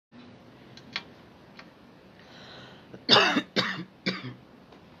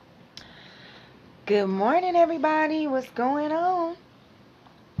Good morning, everybody. What's going on?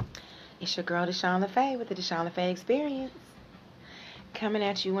 It's your girl, DeShawn LaFaye, with the DeShawn LaFaye Experience. Coming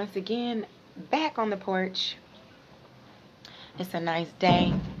at you once again, back on the porch. It's a nice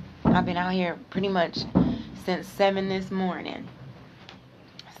day. I've been out here pretty much since 7 this morning.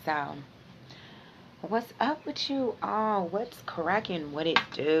 So, what's up with you all? What's cracking? What it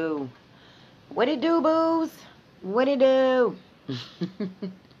do? What it do, boos? What it do?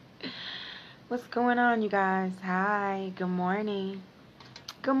 What's going on, you guys? Hi. Good morning.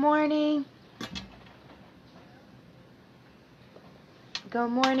 Good morning. Good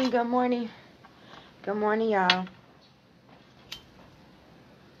morning. Good morning. Good morning, y'all.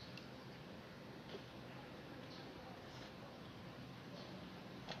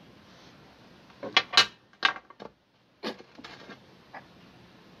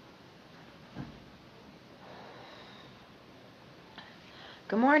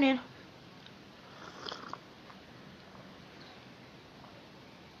 Good morning.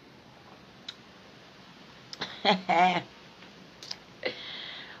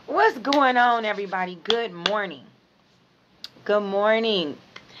 What's going on, everybody? Good morning. Good morning.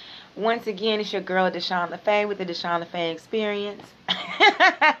 Once again, it's your girl, DeShawn LaFaye, with the DeShawn LaFaye Experience.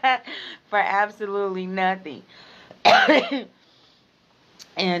 For absolutely nothing.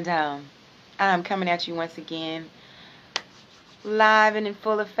 And I'm coming at you once again, live and in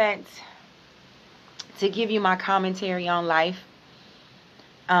full effect, to give you my commentary on life,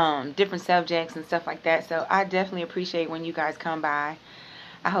 different subjects and stuff like that. So I definitely appreciate when you guys come by.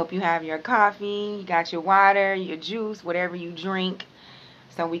 I hope you have your coffee, you got your water, your juice, whatever you drink,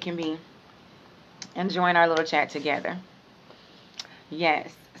 so we can be enjoying our little chat together.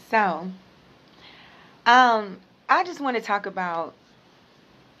 Yes. So I just want to talk about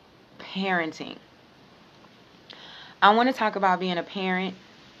parenting. I want to talk about being a parent.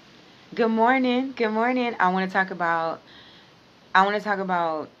 Good morning. Good morning. I want to talk about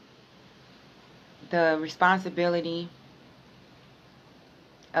the responsibility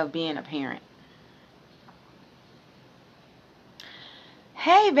of being a parent.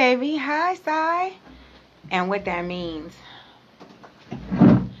 Hey, baby. Hi, Sai. And what that means.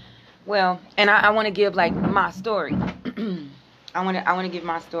 Well, and I want to give like my story. I want to give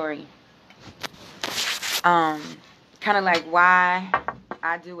my story. Kind of like why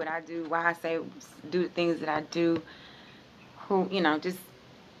I do what I do, why I do the things that I do. Just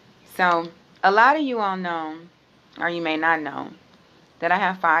so a lot of you all know, or you may not know, that I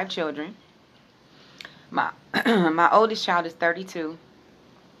have 5 children. My oldest child is 32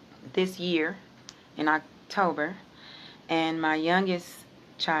 this year in October, and my youngest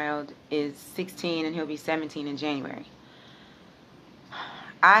child is 16 and he'll be 17 in January.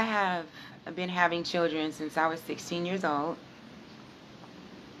 I have been having children since I was 16 years old.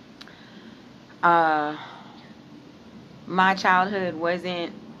 My childhood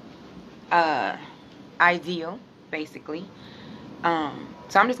wasn't ideal, basically.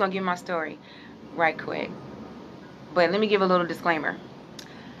 So I'm just going to give my story right quick. But let me give a little disclaimer.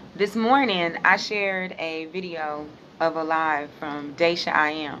 This morning, I shared a video of a live from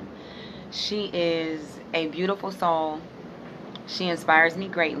DeShawn. She is a beautiful soul. She inspires me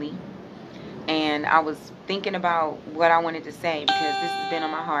greatly. And I was thinking about what I wanted to say because this has been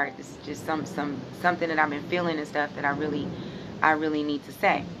on my heart. This is just something that I've been feeling and stuff that I really need to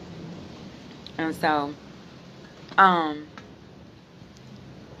say. And so, I'm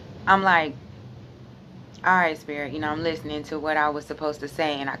like, all right, Spirit, I'm listening to what I was supposed to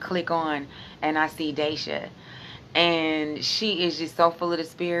say, and I click on and I see Daisha, and she is just so full of the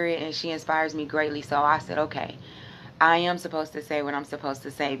Spirit, and she inspires me greatly. So I said, okay, I am supposed to say what I'm supposed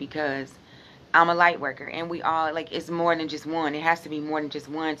to say because I'm a light worker, and we all, like, it's more than just one. It has to be more than just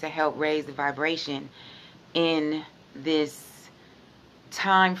one to help raise the vibration in this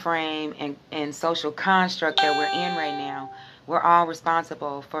time frame and social construct that we're in right now. We're all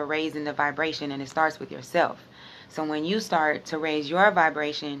responsible for raising the vibration, and it starts with yourself. So when you start to raise your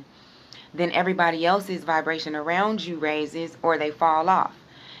vibration, then everybody else's vibration around you raises, or they fall off.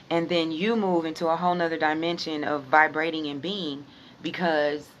 And then you move into a whole nother dimension of vibrating and being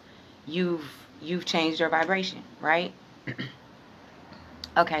because you've changed your vibration, right?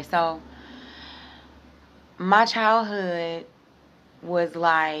 Okay, so my childhood was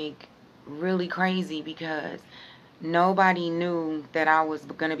like really crazy because nobody knew that I was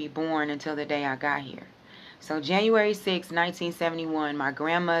going to be born until the day I got here. So January 6, 1971, my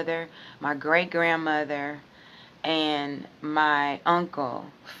grandmother, my great-grandmother, and my uncle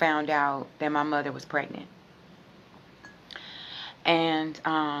found out that my mother was pregnant. And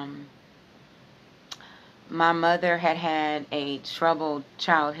my mother had a troubled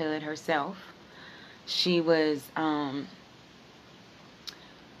childhood herself. She was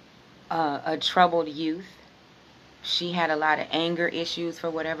a troubled youth. She had a lot of anger issues for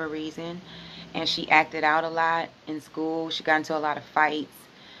whatever reason, and she acted out a lot in school. She got into a lot of fights.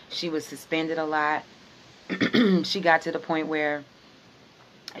 She was suspended a lot. She got to the point where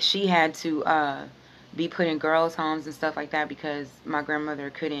she had to be put in girls' homes and stuff like that because my grandmother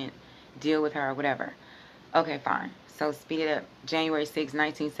couldn't deal with her or whatever. Okay, fine. So speed it up. January 6,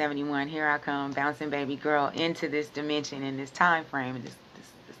 1971. Here I come, bouncing baby girl into this dimension, in this time frame, in this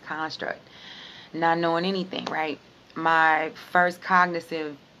construct, not knowing anything, right? My first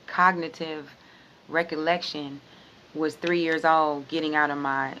cognitive recollection was 3 years old, getting out of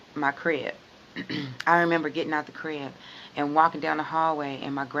my crib. I remember getting out the crib and walking down the hallway,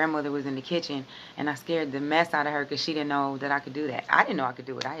 and my grandmother was in the kitchen, and I scared the mess out of her because she didn't know that I could do that. I didn't know I could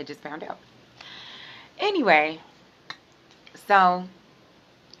do it. I had just found out. Anyway, so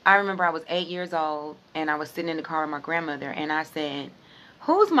I remember I was 8 years old, and I was sitting in the car with my grandmother, and I said,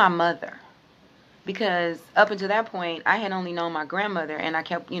 "Who's my mother?" Because up until that point, I had only known my grandmother, and I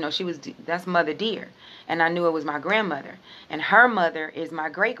kept, that's Mother Dear, and I knew it was my grandmother, and her mother is my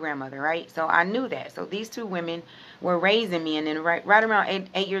great-grandmother, right? So I knew that. So these two women were raising me, and then right around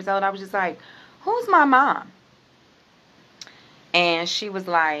 8 years old, I was just like, "Who's my mom?" And she was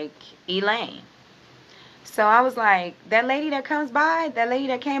like, "Elaine." So I was like, "That lady that comes by, that lady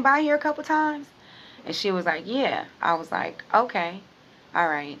that came by here a couple times?" And she was like, "Yeah." I was like, "Okay, all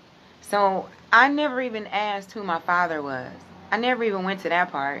right." So I never even asked who my father was. I never even went to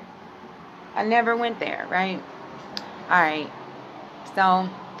that part. I never went there, right? All right. So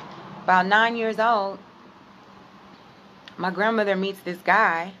about 9 years old, my grandmother meets this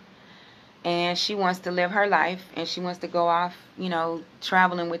guy, and she wants to live her life, and she wants to go off,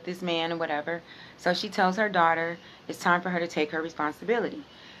 traveling with this man or whatever. So she tells her daughter it's time for her to take her responsibility.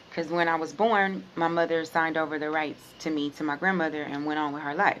 Because when I was born, my mother signed over the rights to me, to my grandmother, and went on with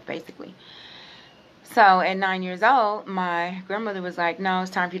her life, basically. So at 9 years old, my grandmother was like, "No,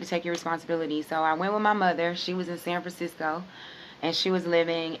 it's time for you to take your responsibility." So I went with my mother. She was in San Francisco, and she was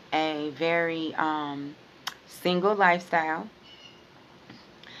living a very single lifestyle.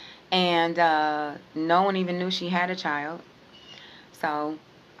 And no one even knew she had a child. So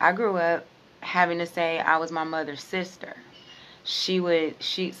I grew up having to say I was my mother's sister.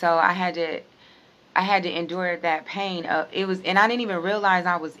 So I had to endure that pain. And I didn't even realize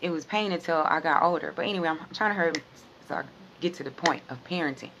it was pain until I got older. But anyway, I'm trying to hurry so I get to the point of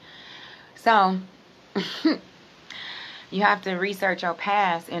parenting. So you have to research your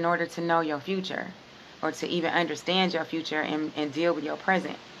past in order to know your future, or to even understand your future and deal with your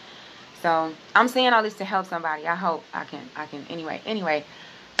present. So I'm saying all this to help somebody. I hope I can anyway.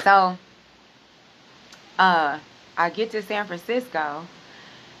 So I get to San Francisco,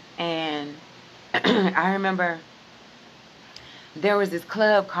 and I remember there was this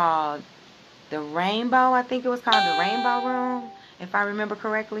club called the Rainbow. I think it was called the Rainbow Room, if I remember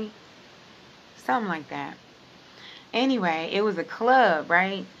correctly. Something like that. Anyway, it was a club,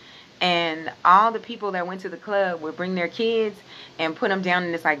 right? And all the people that went to the club would bring their kids and put them down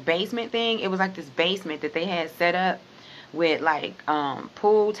in this like basement thing. It was like this basement that they had set up with like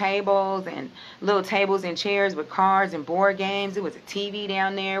pool tables and little tables and chairs with cards and board games. It was a TV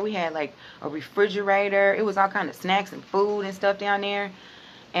down there. We had like a refrigerator. It was all kind of snacks and food and stuff down there.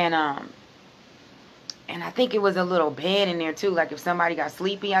 And I think it was a little bed in there too, like if somebody got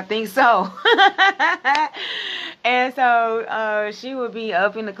sleepy, I think so. And so she would be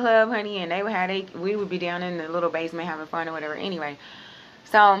up in the club, honey, and we would be down in the little basement having fun or whatever. Anyway,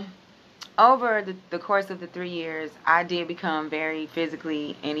 so over the course of the 3 years, I did become very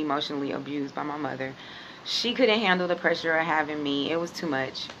physically and emotionally abused by my mother. She couldn't handle the pressure of having me. It was too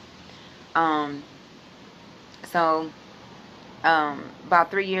much. So about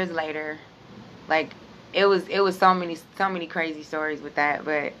 3 years later, like it was so many crazy stories with that,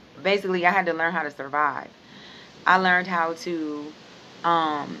 but basically I had to learn how to survive. I learned how to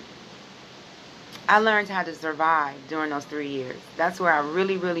survive during those 3 years. That's where I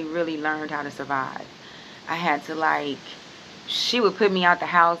really learned how to survive. I had to she would put me out the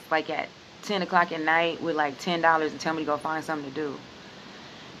house like at 10 o'clock at night with like $10 and tell me to go find something to do.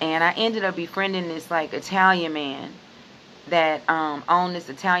 And I ended up befriending this like Italian man that owned this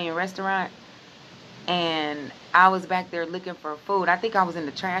Italian restaurant. And I was back there looking for food. I think I was in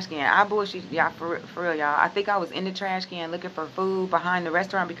the trash can. I bullshit y'all, for real, y'all. I think I was in the trash can looking for food behind the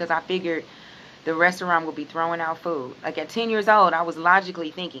restaurant because I figured the restaurant would be throwing out food. Like at 10 years old, I was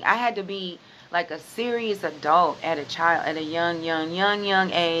logically thinking. I had to be like a serious adult at a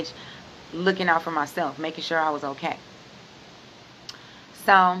young age, looking out for myself, making sure I was okay.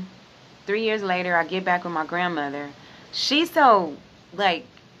 So 3 years later, I get back with my grandmother. She's so, like,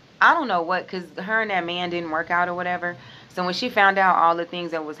 I don't know what, because her and that man didn't work out or whatever. So when she found out all the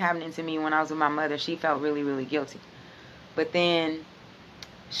things that was happening to me when I was with my mother, she felt really, really guilty. But then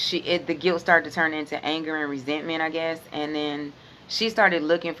the guilt started to turn into anger and resentment, I guess. And then she started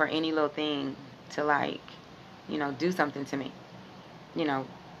looking for any little thing to, like, do something to me,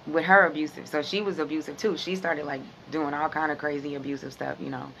 with her abusive. So she was abusive too. She started, like, doing all kind of crazy abusive stuff,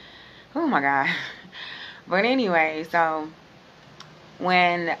 Oh my God. But anyway, so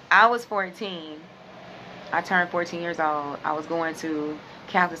when I was 14, I turned 14 years old. I was going to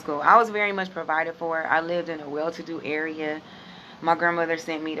Catholic school. I was very much provided for. I lived in a well-to-do area. My grandmother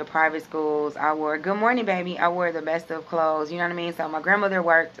sent me to private schools. I wore, good morning, baby. I wore the best of clothes. You know what I mean? So my grandmother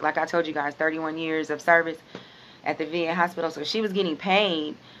worked, like I told you guys, 31 years of service at the VA hospital. So she was getting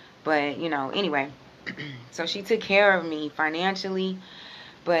paid. But, anyway. So she took care of me financially,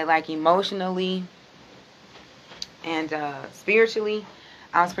 but, like, emotionally and spiritually,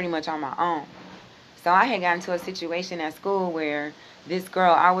 I was pretty much on my own. So I had gotten into a situation at school where this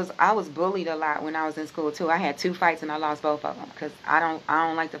girl, I was bullied a lot when I was in school too. I had 2 fights and I lost both of them because I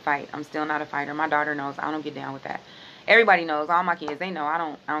don't like to fight. I'm still not a fighter. My daughter knows I don't get down with that. Everybody knows, all my kids, they know I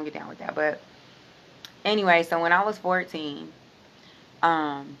don't get down with that. But anyway, so when I was 14,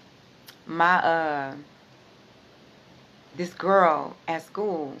 this girl at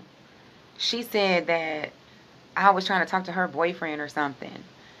school, she said that I was trying to talk to her boyfriend or something.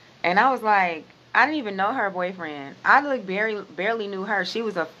 And I was like, I didn't even know her boyfriend. I barely knew her. She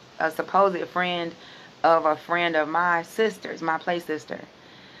was a supposed friend of my sister's, my play sister.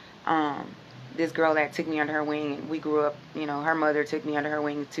 This girl that took me under her wing. We grew up, her mother took me under her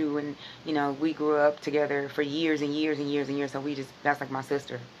wing too. And, we grew up together for years and years and years and years. So that's like my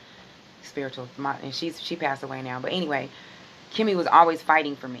sister, spiritual. And she passed away now. But anyway, Kimmy was always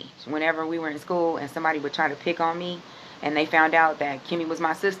fighting for me. Whenever we were in school and somebody would try to pick on me and they found out that Kimmy was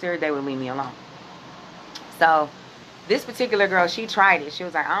my sister, they would leave me alone. So this particular girl, she tried it. She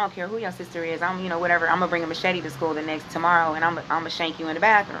was like, I don't care who your sister is. Whatever. I'm going to bring a machete to school tomorrow and I'm going to shank you in the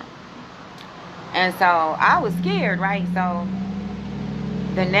bathroom. And so I was scared, right? So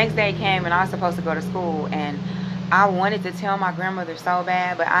the next day came and I was supposed to go to school and I wanted to tell my grandmother so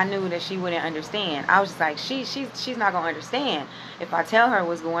bad, but I knew that she wouldn't understand. I was just like, she's not going to understand if I tell her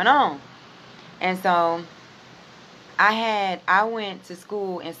what's going on. And so I went to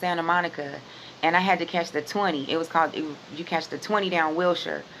school in Santa Monica and I had to catch the 20. It was called, you catch the 20 down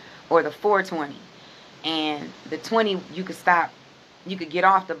Wilshire or the 420. And the 20, you could stop, you could get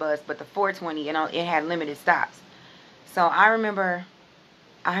off the bus, but the 420, it had limited stops. So I remember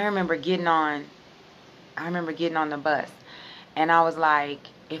getting on the bus. And I was like,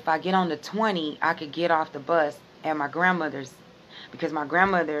 if I get on the 20, I could get off the bus at my grandmother's, because my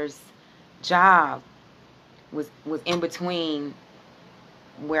grandmother's job was in between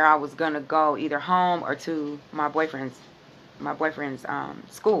where I was gonna go, either home or to my boyfriend's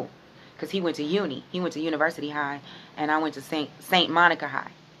school, because he went to University High, and I went to Saint Monica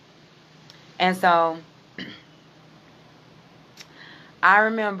High. And so I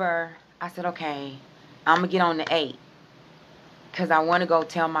remember I said, okay, I'm gonna get on the 8 because I want to go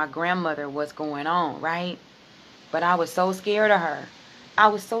tell my grandmother what's going on, right? But I was so scared of her.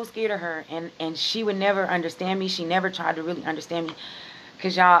 And she would never understand me. She never tried to really understand me.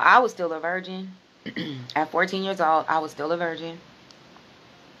 Because, y'all, I was still a virgin. At 14 years old, I was still a virgin.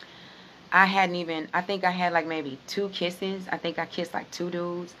 I think I had like maybe 2 kisses. I think I kissed like 2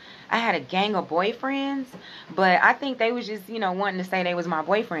 dudes. I had a gang of boyfriends. But I think they was just, wanting to say they was my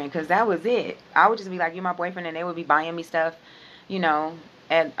boyfriend. Because that was it. I would just be like, you're my boyfriend. And they would be buying me stuff,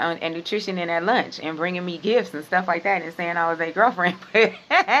 and nutrition and at lunch and bringing me gifts and stuff like that and saying I was their girlfriend. But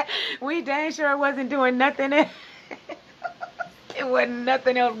we dang sure wasn't doing nothing. It wasn't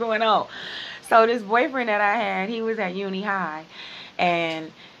nothing else going on. So this boyfriend that I had, he was at Uni High,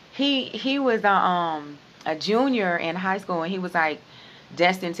 and he was a junior in high school, and he was like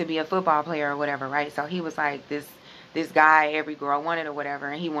destined to be a football player or whatever, right? So he was like this guy every girl wanted or whatever,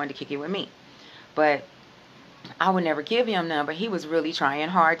 and he wanted to kick it with me. But I would never give him none, but he was really trying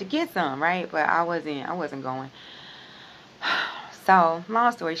hard to get some, right? But I wasn't going. So,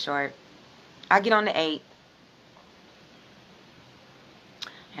 long story short, I get on the 8,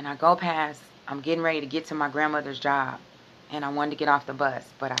 and I go past, I'm getting ready to get to my grandmother's job, and I wanted to get off the bus,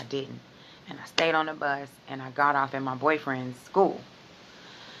 but I didn't. And I stayed on the bus, and I got off at my boyfriend's school.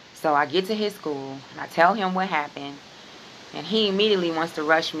 So I get to his school, and I tell him what happened, and he immediately wants to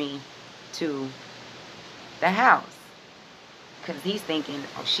rush me to the house, because he's thinking,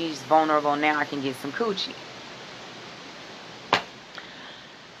 oh, she's vulnerable now, I can get some coochie.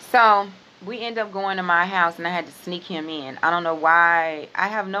 So we end up going to my house, and I had to sneak him in. I don't know why. I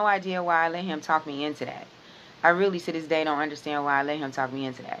have no idea why I let him talk me into that. I really, to this day, don't understand why I let him talk me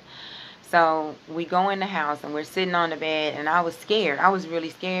into that. So we go in the house, and we're sitting on the bed, and I was scared. I was really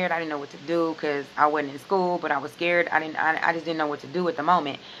scared. I didn't know what to do because I wasn't in school, but I was scared. I just didn't know what to do at the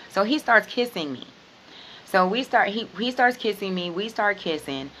moment. So he starts kissing me. So he starts kissing me. We start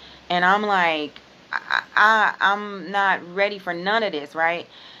kissing, and I'm like, I'm not ready for none of this, right?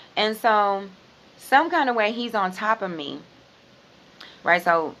 And so some kind of way he's on top of me, right?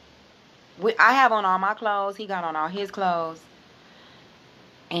 So I have on all my clothes. He got on all his clothes.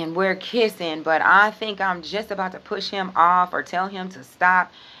 And we're kissing, but I think I'm just about to push him off or tell him to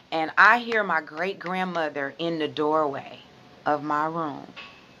stop. And I hear my great-grandmother in the doorway of my room.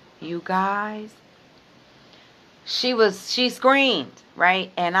 You guys, she screamed,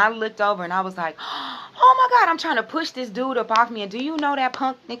 right? And I looked over and I was like, oh my God, I'm trying to push this dude up off me. And do you know that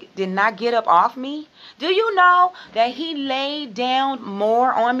punk nigga did not get up off me? Do you know that he laid down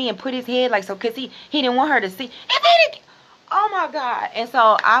more on me and put his head like so, because he didn't want her to see. Oh my God. And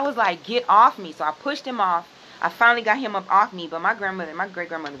so I was like, get off me. So I pushed him off. I finally got him up off me, but my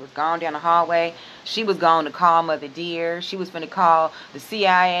great-grandmother was gone down the hallway. She was going to call Mother Dear. She was going to call the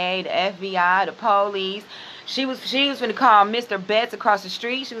CIA, the FBI, the police. She was going to call Mr. Betts across the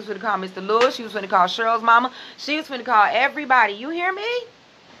street. She was going to call Mr. Lewis. She was going to call Cheryl's mama. She was going to call everybody. You hear me?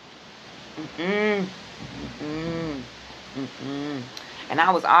 And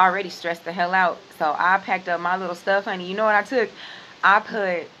I was already stressed the hell out. So I packed up my little stuff, honey. You know what I took?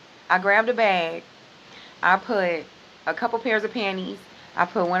 I grabbed a bag. I put a couple pairs of panties. I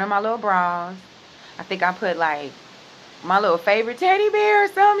put one of my little bras. I think I put like my little favorite teddy bear or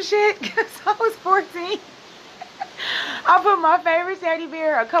some shit because I was 14. I put my favorite teddy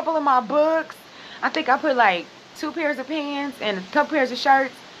bear, a couple of my books. I think I put like 2 pairs of pants and a couple pairs of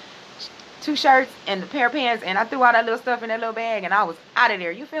shirts. 2 shirts and a pair of pants. And I threw all that little stuff in that little bag and I was out of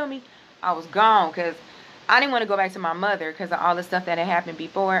there. You feel me? I was gone because I didn't want to go back to my mother because of all the stuff that had happened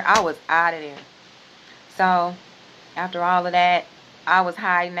before. I was out of there. So after all of that, I was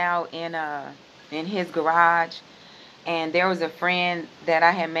hiding out in his garage. And there was a friend that I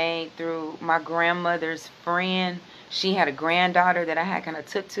had made through my grandmother's friend. She had a granddaughter that I had kind of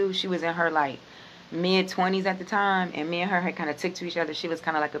took to. She was in her like mid-20s at the time. And me and her had kind of took to each other. She was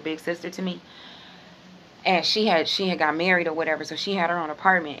kind of like a big sister to me. And she had got married or whatever. So she had her own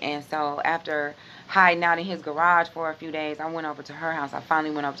apartment. And so after hiding out in his garage for a few days, I went over to her house. I finally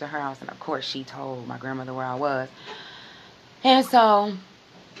went over to her house. And of course, she told my grandmother where I was. And so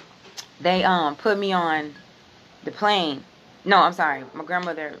they put me on the plane. No, I'm sorry. My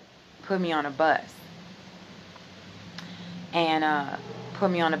grandmother put me on a bus. And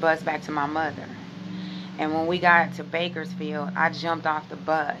put me on the bus back to my mother. And when we got to Bakersfield, I jumped off the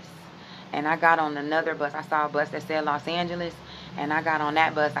bus. And I got on another bus. I saw a bus that said Los Angeles. And I got on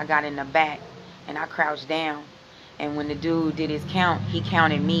that bus. I got in the back. And I crouched down. And when the dude did his count, he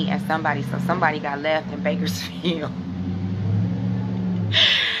counted me as somebody. So somebody got left in Bakersfield.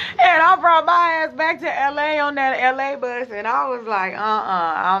 And I brought my ass back to LA on that LA bus. And I was like,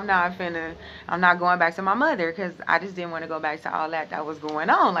 I'm not going back to my mother. Because I just didn't want to go back to all that was going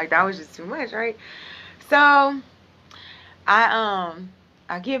on. Like, that was just too much, right? So, I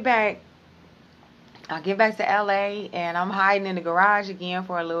get back to LA. And I'm hiding in the garage again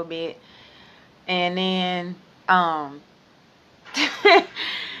for a little bit. And then, and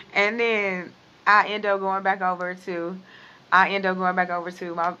then I end up going back over to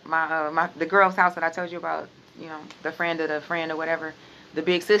the girl's house that I told you about, you know, the friend of the friend or whatever, the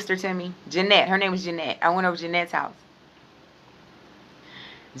big sister to me, Jeanette. Her name was Jeanette. I went over to Jeanette's house.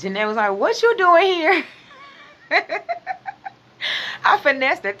 Jeanette was like, "What you doing here?" I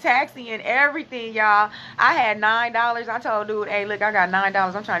finessed a taxi and everything, y'all. I had $9. I told dude, "Hey, look, I got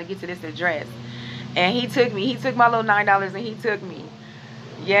 $9. I'm trying to get to this address." And he took me. He took my little $9 and he took me.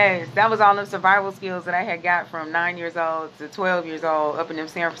 Yes, that was all them survival skills that I had got from 9 years old to 12 years old up in them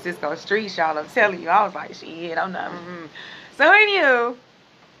San Francisco streets, y'all. I'm telling you, I was like, shit, I'm not. So anywho,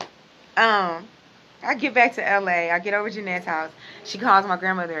 I get back to LA. I get over to Jeanette's house. She calls my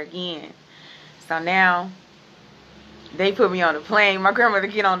grandmother again. So now they put me on the plane. My grandmother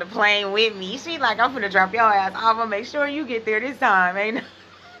get on the plane with me. She like, I'm finna drop your ass off. I'm gonna make sure you get there this time. Ain't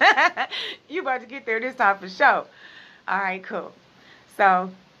you about to get there this time for sure. All right, cool.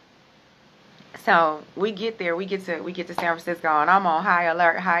 So we get there. We get to San Francisco, and I'm on high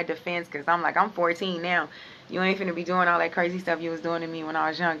alert, high defense, because I'm like, I'm 14 now. You ain't finna be doing all that crazy stuff you was doing to me when I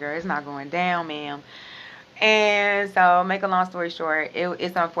was younger. It's not going down, ma'am. And so, make a long story short,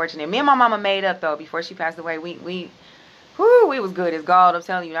 it's unfortunate. Me and my mama made up, though, before she passed away. Whoo, it was good as gold. I'm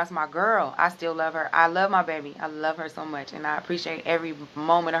telling you, that's my girl. I still love her. I love my baby. I love her so much, and I appreciate every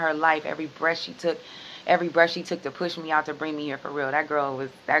moment of her life, every breath she took to push me out, to bring me here for real. That girl was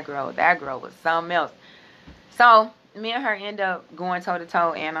something else. So me and her end up going toe to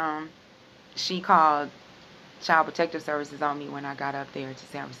toe, and she called Child Protective Services on me when I got up there to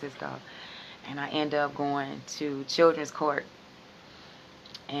San Francisco, and I end up going to children's court.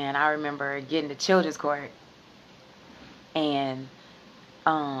 And I remember getting to children's court, and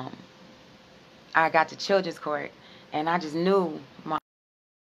I got to children's court, and I just knew my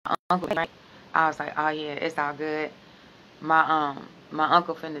uncle. I was like, oh yeah, it's all good. My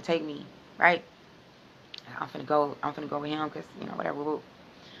uncle finna take me, right? I'm finna go with him, cause whatever.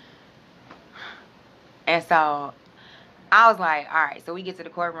 And so I was like, all right. So we get to the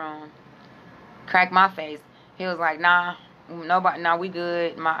courtroom, crack my face. He was like, nah. Nobody, we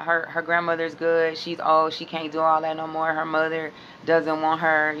good. Her grandmother's good. She's old. She can't do all that no more. Her mother doesn't want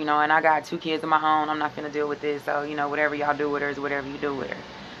her, and I got 2 kids of my own. I'm not finna deal with this. So, whatever y'all do with her is whatever you do with her.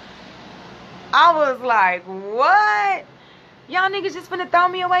 I was like, what? Y'all niggas just finna throw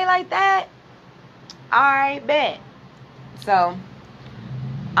me away like that? Alright, bet. So,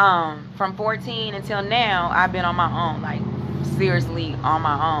 from 14 until now, I've been on my own. Like, seriously on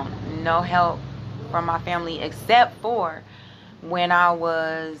my own. No help from my family, except for when I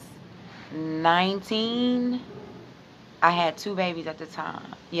was 19. I had 2 babies at the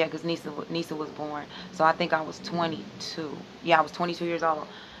time. Yeah, because Nisa was born. So I think I was 22. Yeah, I was 22 years old.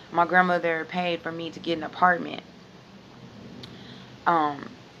 My grandmother paid for me to get an apartment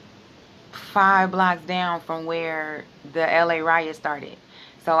 5 blocks down from where the LA riot started.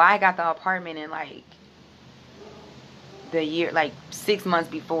 So I got the apartment in like the year, like 6 months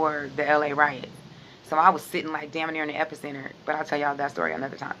before the LA riot. So I was sitting like damn near in the epicenter. But I'll tell y'all that story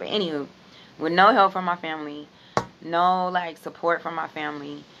another time. But anywho, with no help from my family, no like support from my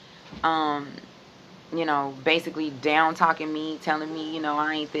family, basically down talking me, telling me,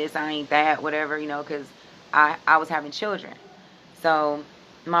 I ain't this, I ain't that, whatever, because I was having children. So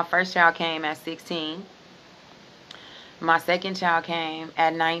my first child came at 16. My second child came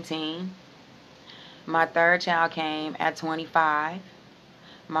at 19. My third child came at 25.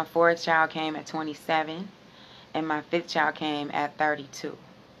 My fourth child came at 27, and my fifth child came at 32.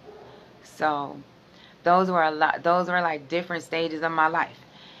 So those were like different stages of my life.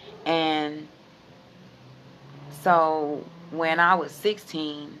 And so when I was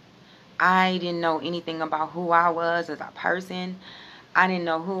 16, I didn't know anything about who I was as a person. I didn't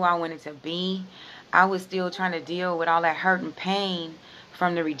know who I wanted to be. I was still trying to deal with all that hurt and pain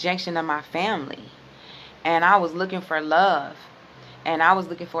from the rejection of my family. And I was looking for love. And I was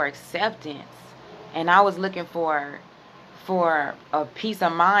looking for acceptance, and I was looking for a peace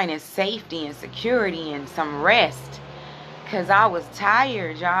of mind and safety and security and some rest, because I was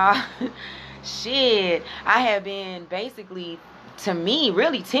tired, y'all. Shit, I had been basically, to me,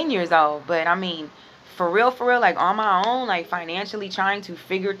 really 10 years old, but I mean, for real, like on my own, like financially trying to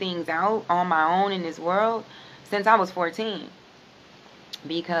figure things out on my own in this world since I was 14,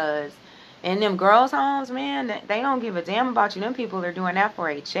 because in them girls' homes, man, they don't give a damn about you. Them people are doing that for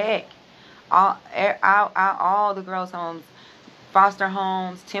a check. All the girls' homes, foster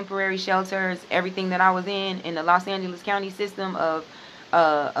homes, temporary shelters, everything that I was in the Los Angeles County system of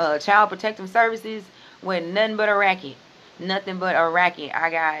Child Protective Services, was nothing but a racket. Nothing but a racket.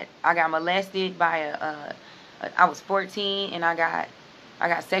 I got molested by I was 14, and I got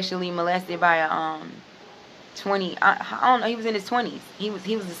sexually molested by a 20, I don't know, he was in his 20s. He was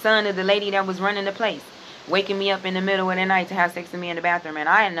the son of the lady that was running the place, waking me up in the middle of the night to have sex with me in the bathroom. And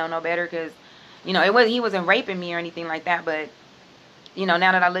I didn't know no better, because he wasn't raping me or anything like that, but now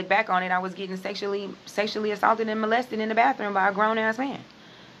that I look back on it, I was getting sexually assaulted and molested in the bathroom by a grown-ass man.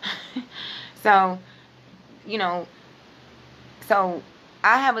 So so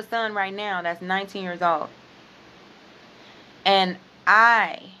I have a son right now that's 19 years old, and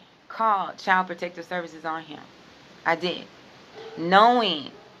I called Child Protective Services on him. I did,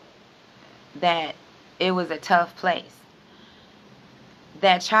 knowing that it was a tough place.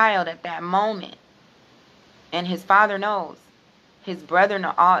 That child at that moment, and his father knows, his brother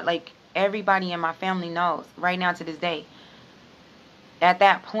knows, like everybody in my family knows right now to this day. At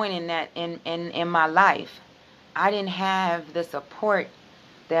that point in my life, I didn't have the support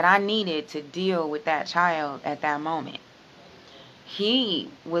that I needed to deal with that child at that moment. He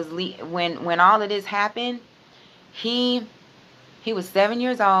was when all of this happened, he was 7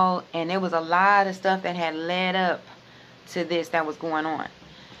 years old, and there was a lot of stuff that had led up to this that was going on.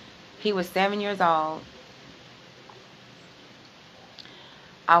 He was 7 years old.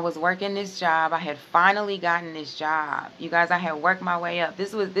 I was working this job. I had finally gotten this job. You guys, I had worked my way up.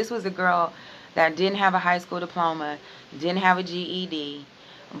 This was a girl that didn't have a high school diploma, didn't have a GED,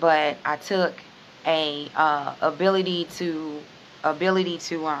 but I took a ability to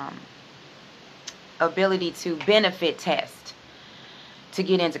benefit test to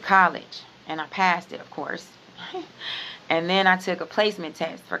get into college, and I passed it, of course. And then I took a placement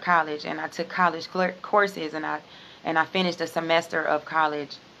test for college, and I took college courses, and I finished a semester of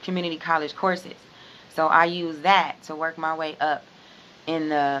community college courses. So I used that to work my way up in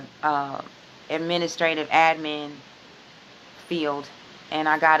the administrative admin field, and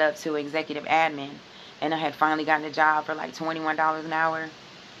I got up to executive admin, and I had finally gotten a job for like $21 an hour.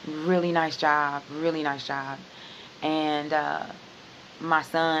 Really nice job, really nice job. And my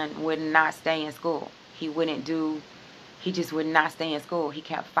son would not stay in school. He just would not stay in school. He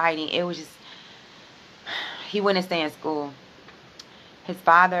kept fighting. It was just, he wouldn't stay in school. His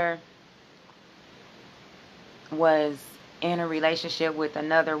father was in a relationship with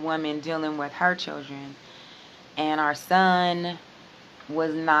another woman dealing with her children, and our son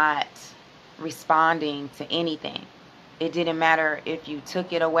was not responding to anything. It didn't matter if you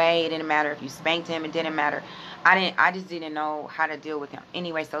took it away. It didn't matter if you spanked him. It didn't matter. I just didn't know how to deal with him.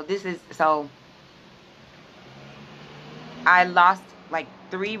 Anyway, so I lost like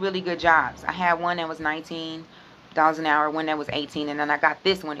 3 really good jobs. I had one that was $19 an hour, one that was $18, and then I got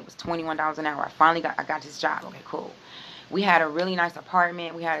this one. It was $21 an hour. I got this job. Okay, cool. We had a really nice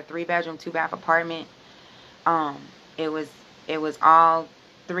apartment. We had a 3-bedroom, 2-bath apartment. It was all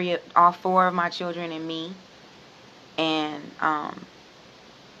 4 of my children and me. And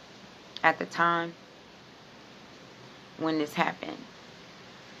at the time when this happened,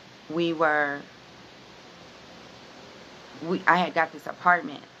 I had got this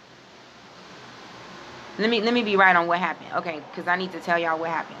apartment. Let me be right on what happened, okay? Because I need to tell y'all what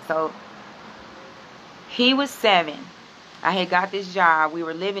happened. So he was 7. I had got this job. We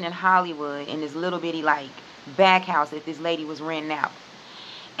were living in Hollywood in this little bitty like back house that this lady was renting out.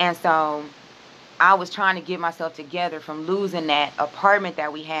 And so I was trying to get myself together from losing that apartment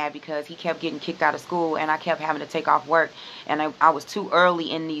that we had, because he kept getting kicked out of school and I kept having to take off work, and I was too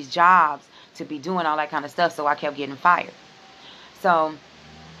early in these jobs to be doing all that kind of stuff, so I kept getting fired. So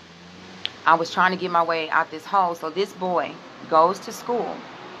I was trying to get my way out this hole. So this boy goes to school,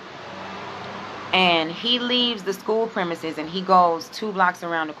 and he leaves the school premises and he goes 2 blocks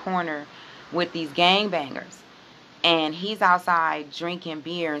around the corner with these gangbangers. And he's outside drinking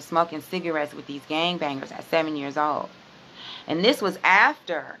beer and smoking cigarettes with these gangbangers at 7 years old. And this was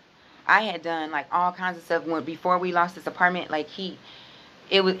after I had done like all kinds of stuff. Before we lost this apartment, like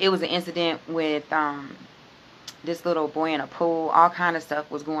it was an incident with this little boy in a pool. All kind of stuff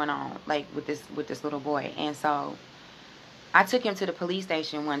was going on like with this little boy. And so I took him to the police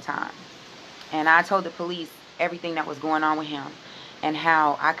station one time, and I told the police everything that was going on with him, and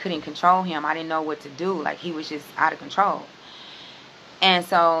how I couldn't control him. I didn't know what to do. Like, he was just out of control. And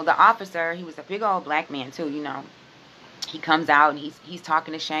so the officer, he was a big old black man too, you know. He comes out and he's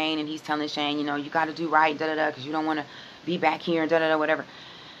talking to Shane, and he's telling Shane, you know, you got to do right, da-da-da, because you don't want to be back here, da-da-da, whatever.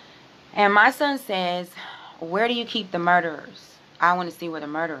 And my son says, where do you keep the murderers? I want to see where the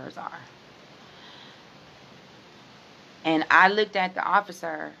murderers are. And I looked at the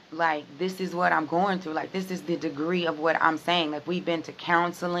officer like, this is what I'm going through. Like, this is the degree of what I'm saying. Like, we've been to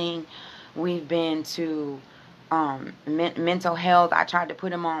counseling. We've been to mental health. I tried to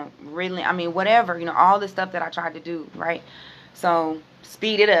put him on Ritalin. I mean, whatever. You know, all the stuff that I tried to do, right? So,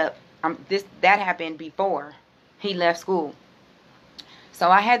 speed it up. That happened before he left school. So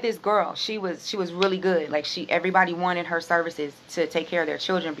I had this girl. She was really good. Like, everybody wanted her services to take care of their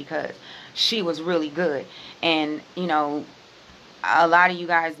children because she was really good. And, you know, a lot of you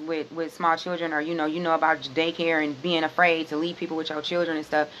guys with small children, or you know about daycare and being afraid to leave people with your children and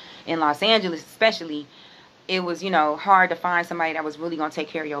stuff. In Los Angeles especially, it was, you know, hard to find somebody that was really going to take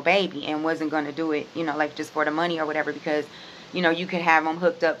care of your baby and wasn't going to do it, you know, like just for the money or whatever, because, you know, you could have them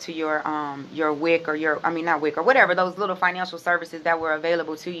hooked up to your WIC or not WIC or whatever, those little financial services that were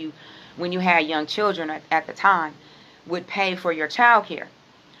available to you when you had young children at the time would pay for your child care.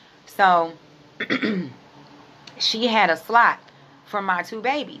 So she had a slot for my 2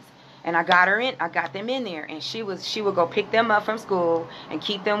 babies, and I got them in there, and she would go pick them up from school and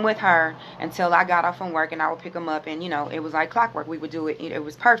keep them with her until I got off from work, and I would pick them up, and, you know, it was like clockwork. We would do it. It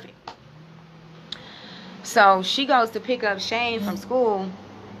was perfect. So she goes to pick up Shane from school,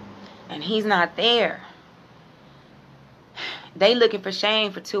 and he's not there. They looking for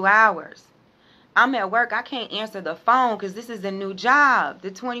Shane for 2 hours. I'm at work. I can't answer the phone because this is a new job. The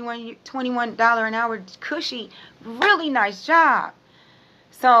 $21 an hour cushy, really nice job.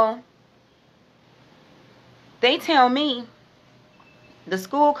 So they tell me the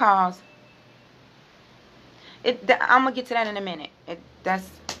school calls. I'm gonna get to that in a minute.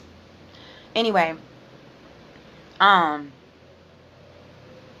 Anyway. I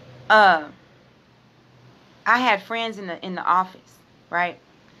had friends in the office, right?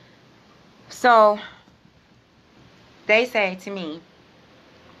 So they say to me,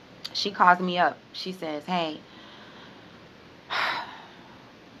 she calls me up. She says, "Hey,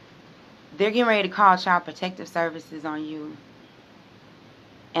 they're getting ready to call Child Protective Services on you,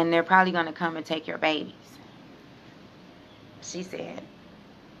 and they're probably going to come and take your babies." She said,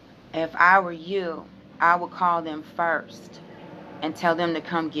 "If I were you, I would call them first and tell them to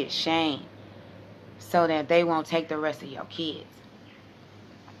come get Shane so that they won't take the rest of your kids."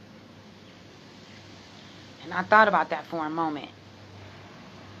 And I thought about that for a moment.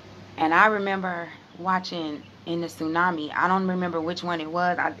 And I remember watching in the tsunami. I don't remember which one it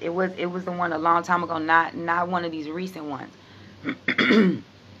was. It was the one a long time ago, not one of these recent ones.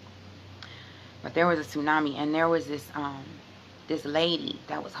 But there was a tsunami, and there was this lady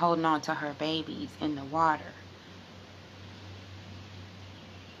that was holding on to her babies in the water.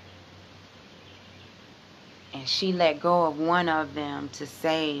 And she let go of one of them to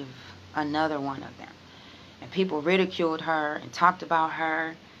save another one of them. And people ridiculed her and talked about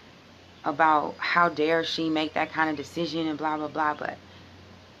her, about how dare she make that kind of decision and blah, blah, blah. But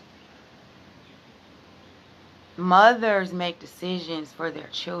mothers make decisions for their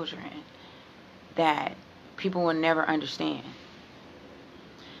children that people will never understand.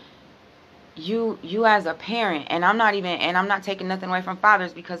 You as a parent, and I'm not taking nothing away from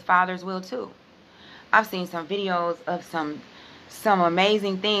fathers, because fathers will too. I've seen some videos of some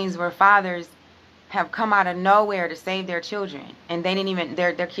amazing things where fathers have come out of nowhere to save their children, and they didn't even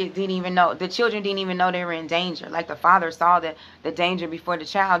their kids didn't even know, the children didn't even know they were in danger. Like the father saw the danger before the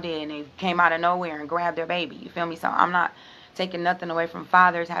child did, and they came out of nowhere and grabbed their baby. You feel me? So I'm not taking nothing away from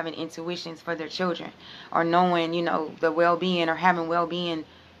fathers having intuitions for their children, or knowing, the well-being, or having well-being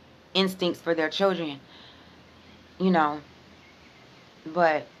instincts for their children,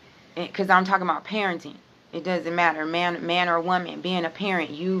 but because I'm talking about parenting. It doesn't matter, man or woman, being a parent,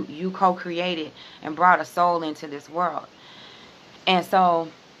 you co-created and brought a soul into this world. And so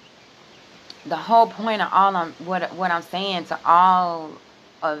the whole point of what I'm saying to all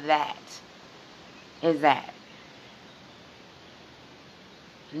of that is that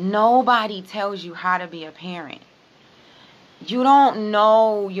nobody tells you how to be a parent. You don't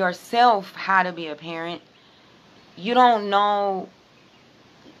know yourself how to be a parent. You don't know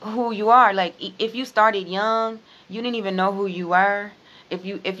who you are. Like, if you started young, you didn't even know who you were. If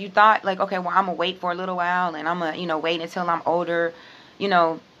you thought, like, okay, well, I'm gonna wait for a little while, and I'm gonna wait until I'm older, you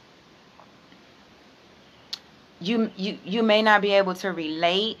may not be able to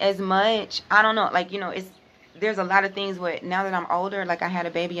relate as much. I don't know, like, there's a lot of things where now that I'm older, like I had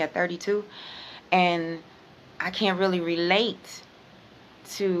a baby at 32, and I can't really relate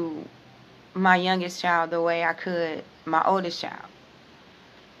to my youngest child the way I could my oldest child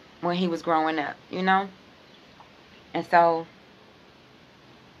when he was growing up, And so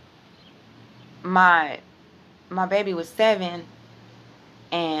my baby was 7,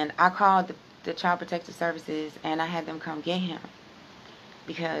 and I called the Child Protective Services, and I had them come get him,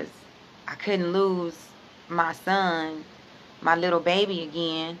 because I couldn't lose my son, my little baby,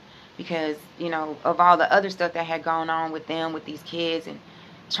 again, because, of all the other stuff that had gone on with them, with these kids, and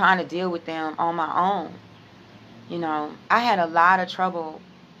trying to deal with them on my own. I had a lot of trouble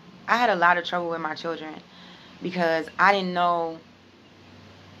with my children, because I didn't know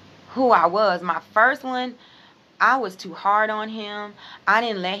who I was. My first one, I was too hard on him. I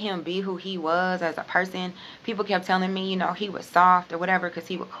didn't let him be who he was as a person. People kept telling me, he was soft or whatever because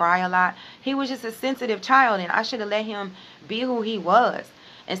he would cry a lot. He was just a sensitive child, and I should have let him be who he was,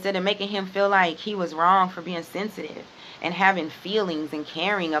 instead of making him feel like he was wrong for being sensitive and having feelings and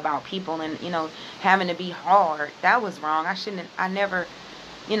caring about people, and, having to be hard. That was wrong. I never,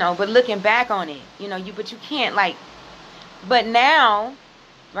 but looking back on it, but you can't, like, but now,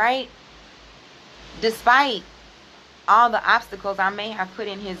 right, despite all the obstacles I may have put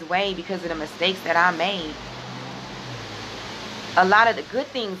in his way because of the mistakes that I made, a lot of the good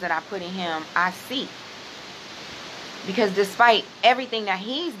things that I put in him, I see. Because despite everything that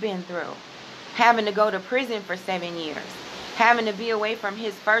he's been through, having to go to prison for 7 years, having to be away from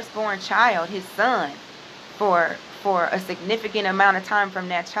his firstborn child, his son, for a significant amount of time from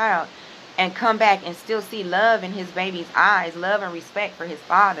that child, and come back and still see love in his baby's eyes, love and respect for his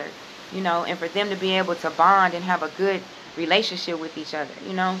father, and for them to be able to bond and have a good relationship with each other,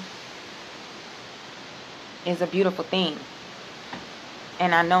 is a beautiful thing.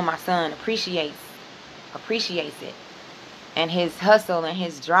 And I know my son appreciates it. And his hustle and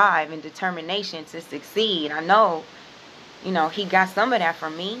his drive and determination to succeed. I know, you know, he got some of that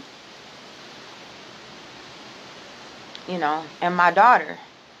from me. You know, and my daughter,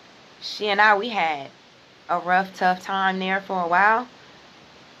 she and I, we had a rough, tough time there for a while.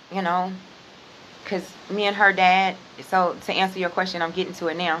 You know, because me and her dad, so to answer your question, I'm getting to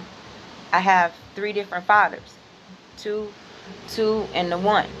it now. I have 3 different fathers. Two, and the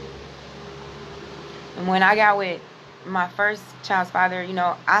one. And when I got with my first child's father, you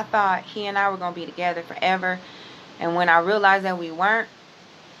know, I thought he and I were going to be together forever. And when I realized that we weren't,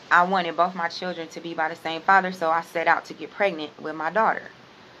 I wanted both my children to be by the same father, so I set out to get pregnant with my daughter.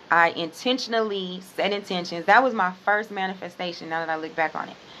 I intentionally set intentions. That was my first manifestation, now that I look back on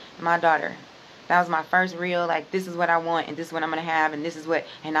it. My daughter. That was my first real, like, this is what I want, and this is what I'm going to have, and this is what,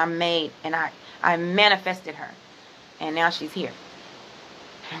 and I made, and I manifested her. And now she's here.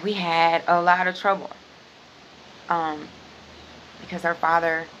 And we had a lot of trouble. Because her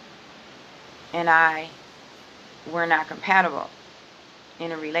father and I were not compatible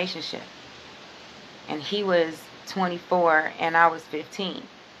in a relationship. And he was 24 and I was 15.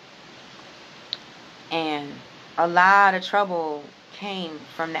 And a lot of trouble came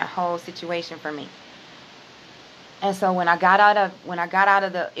from that whole situation for me. And so when I got out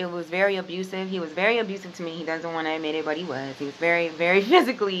of the, it was very abusive. He was very abusive to me. He doesn't want to admit it, but he was. He was very, very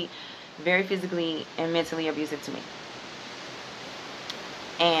physically and mentally abusive to me.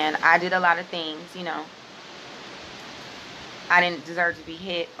 And I did a lot of things, you know, I didn't deserve to be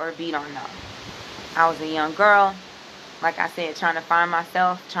hit or beat on, though. I was a young girl, like I said, trying to find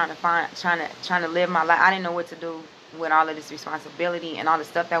myself, trying to live my life. I didn't know what to do with all of this responsibility and all the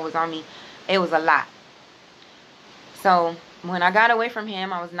stuff that was on me. It was a lot. So when I got away from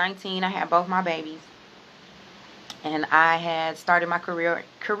him, I was 19. I had both my babies. And I had started my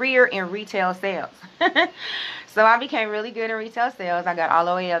career in retail sales. So I became really good in retail sales. I got all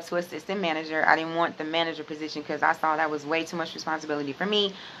the way up to assistant manager. I didn't want the manager position because I saw that was way too much responsibility for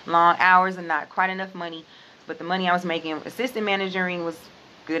me. Long hours and not quite enough money. But the money I was making assistant managering was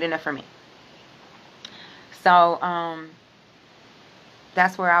good enough for me. So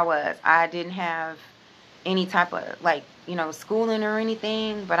that's where I was. I didn't have any type of, like, you know, schooling or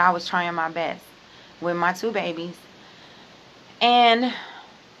anything, but I was trying my best with my 2 babies. And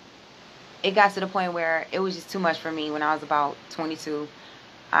it got to the point where it was just too much for me. When I was about 22,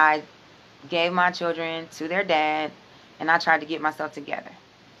 I gave my children to their dad, and I tried to get myself together.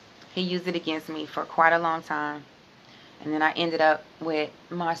 He used it against me for quite a long time. And then I ended up with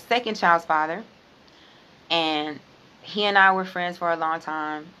my second child's father, and he and I were friends for a long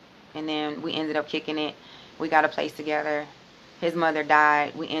time. And then we ended up kicking it. We got a place together. His mother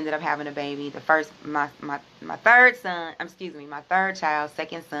died. We ended up having a baby. My third child,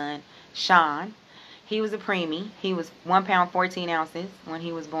 second son, Sean. He was a preemie. He was 1 pound 14 ounces when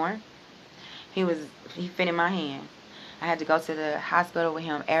he was born. He fit in my hand. I had to go to the hospital with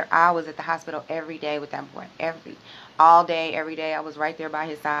him. I was at the hospital every day with that boy. All day, every day. I was right there by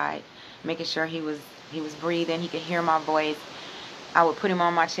his side, making sure he was breathing. He could hear my voice. I would put him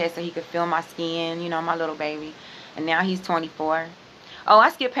on my chest so he could feel my skin, you know, my little baby. And now he's 24. Oh, I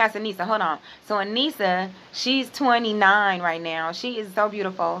skipped past Anissa. Hold on. So Anissa, she's 29 right now. She is so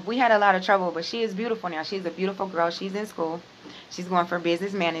beautiful. We had a lot of trouble, but she is beautiful now. She's a beautiful girl. She's in school. She's going for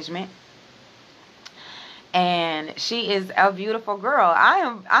business management. And she is a beautiful girl.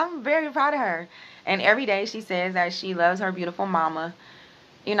 I'm very proud of her. And every day she says that she loves her beautiful mama.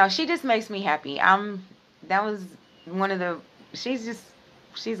 You know, she just makes me happy. That was one of the, she's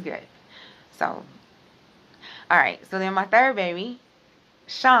good. So, all right. So then my third baby,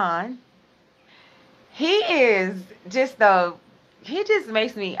 Sean, he just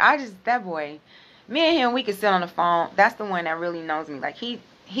makes me, that boy, me and him, we could sit on the phone. That's the one that really knows me. Like, he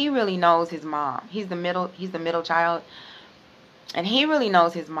really knows his mom. He's the middle child, and he really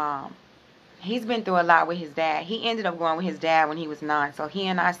knows his mom. He's been through a lot with his dad. He ended up going with his dad when he was 9, so he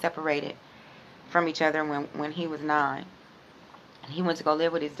and I separated from each other when he was 9, and he went to go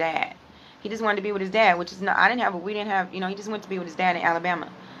live with his dad. He just wanted to be with his dad, which is not, we didn't have, he just went to be with his dad in Alabama.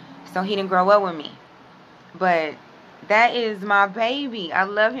 So he didn't grow up with me. But that is my baby. I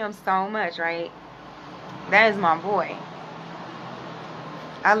love him so much, right? That is my boy.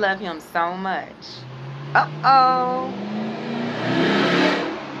 I love him so much. Uh-oh.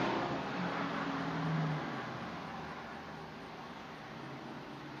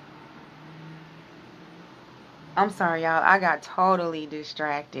 I'm sorry, y'all. I got totally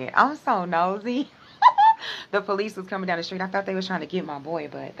distracted. I'm so nosy. The police was coming down the street. I thought they was trying to get my boy,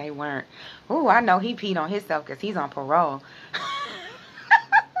 but they weren't. Ooh, I know he peed on himself because he's on parole.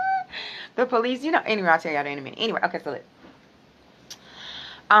 The police, you know. Anyway, I'll tell y'all that in a minute. Anyway, okay, so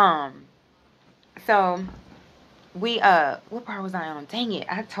so we what part was I on? Dang it,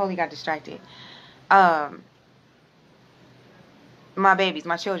 I totally got distracted. My babies,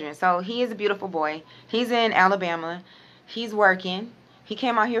 my children. So he is a beautiful boy. He's in Alabama. He's working. He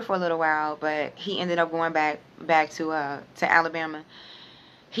came out here for a little while, but he ended up going back to Alabama.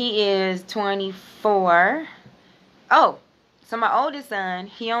 He is 24. Oh, so my oldest son,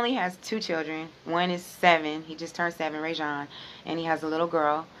 he only has 2 children. One is 7. He just turned 7, Rajon, and he has a little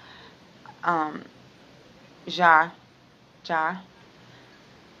girl, Ja.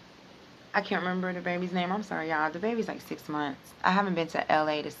 I can't remember the baby's name. I'm sorry, y'all. The baby's like 6 months. I haven't been to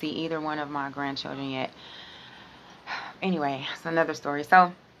LA to see either one of my grandchildren yet. Anyway, it's another story.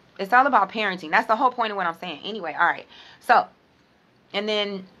 So, it's all about parenting. That's the whole point of what I'm saying. Anyway, all right. So, and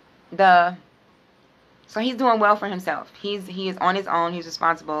then so he's doing well for himself. He is on his own. He's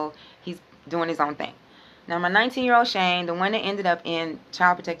responsible. He's doing his own thing. Now, my 19-year-old Shane, the one that ended up in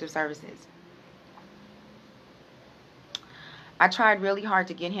Child Protective Services, I tried really hard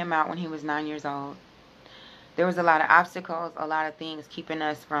to get him out when he was 9 years old. There was a lot of obstacles, a lot of things keeping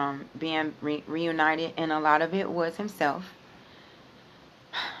us from being reunited, and a lot of it was himself.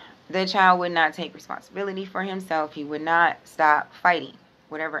 The child would not take responsibility for himself. He would not stop fighting.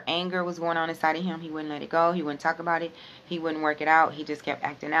 Whatever anger was going on inside of him, he wouldn't let it go. He wouldn't talk about it. He wouldn't work it out. He just kept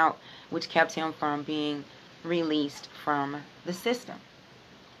acting out, which kept him from being released from the system.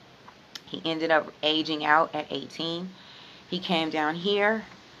 He ended up aging out at 18. He came down here.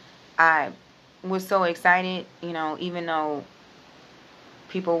 I was so excited, you know, even though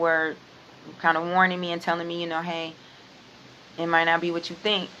people were kind of warning me and telling me, you know, hey, it might not be what you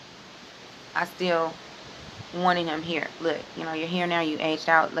think. I still wanted him here. Look, you know, you're here now, you aged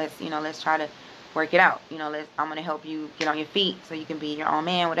out. Let's try to work it out. You know, I'm going to help you get on your feet so you can be your own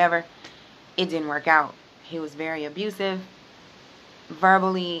man, whatever. It didn't work out. He was very abusive,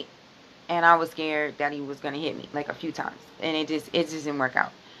 verbally, and I was scared that he was going to hit me like a few times. And it just didn't work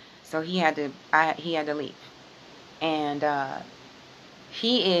out. So he had to leave. And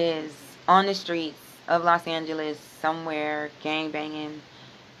he is on the streets of Los Angeles somewhere, gangbanging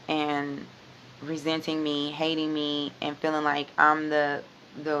and resenting me, hating me, and feeling like I'm the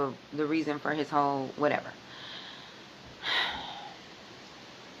reason for his whole whatever.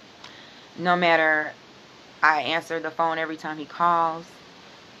 No matter, I answer the phone every time he calls.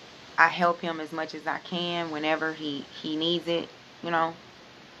 I help him as much as I can whenever he needs it, you know.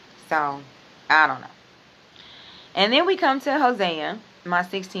 So, I don't know. And then we come to Hosea, my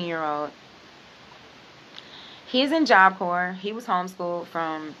 16-year-old. He's in Job Corps. He was homeschooled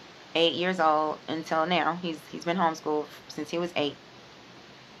from 8 years old until now. He's been homeschooled since he was 8.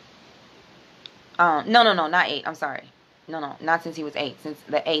 No, not 8. I'm sorry. No, not since he was 8. Since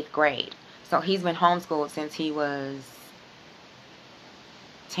the 8th grade. So he's been homeschooled since he was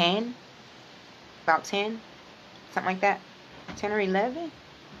 10. About 10. Something like that. 10 or 11.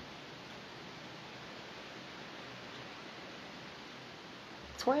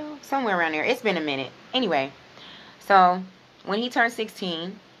 Somewhere around there. It's been a minute. Anyway, so when he turned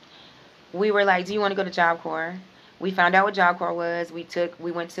 16, we were like, do you want to go to Job Corps? We found out what Job Corps was.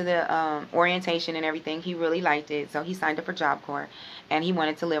 We went to the orientation and everything. He really liked it, so he signed up for Job Corps, and he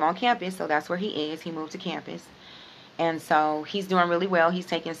wanted to live on campus, so that's where he is. He moved to campus, and so he's doing really well. He's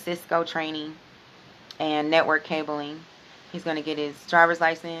taking Cisco training and network cabling. He's going to get his driver's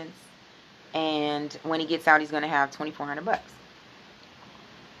license, and when he gets out, he's going to have $2,400.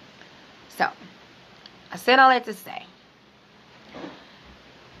 So, I said all that to say,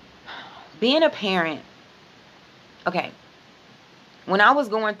 being a parent, okay, when I was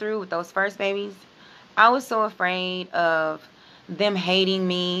going through with those first babies, I was so afraid of them hating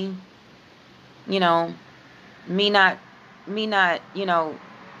me, you know, me not, you know,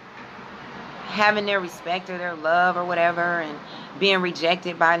 having their respect or their love or whatever, and being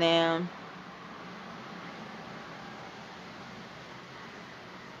rejected by them.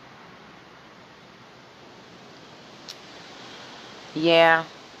 Yeah,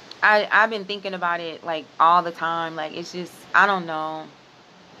 I've been thinking about it like all the time. Like, it's just, I don't know.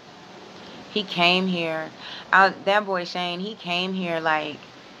 He came here. That boy Shane, he came here when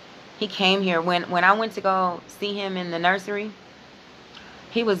I went to go see him in the nursery.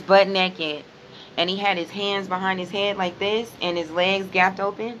 He was butt naked, and he had his hands behind his head like this, and his legs gapped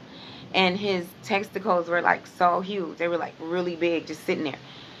open, and his testicles were like so huge. They were like really big, just sitting there.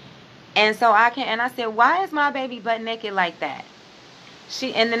 And so I said, why is my baby butt naked like that?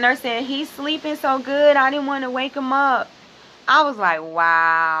 And the nurse said, he's sleeping so good, I didn't want to wake him up. I was like,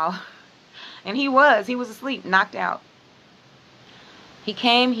 wow. And he was asleep, knocked out. He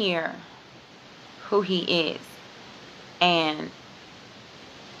came here who he is. And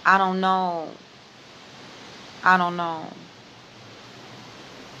I don't know. I don't know.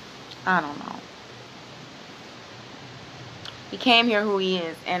 He came here who he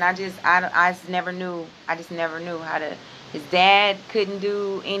is, and I just never knew how to. His dad couldn't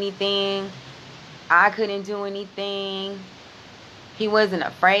do anything. I couldn't do anything. He wasn't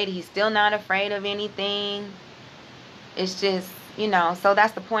afraid. He's still not afraid of anything. It's just, so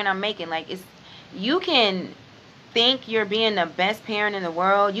that's the point I'm making. Like, you can think you're being the best parent in the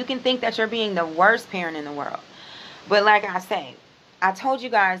world. You can think that you're being the worst parent in the world. But like I say, I told you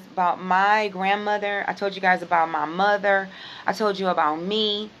guys about my grandmother. I told you guys about my mother. I told you about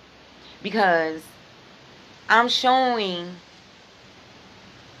me, because I'm showing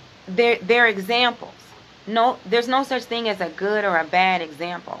their examples. No, there's no such thing as a good or a bad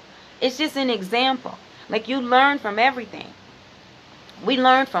example. It's just an example. Like, you learn from everything. We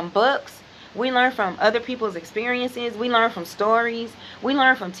learn from books. We learn from other people's experiences. We learn from stories. We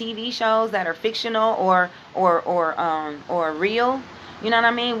learn from TV shows that are fictional or real. You know what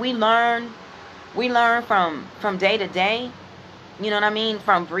I mean? We learn from day to day. You know what I mean?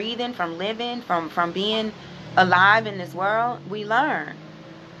 From breathing, from living, from being alive in this world. We learn.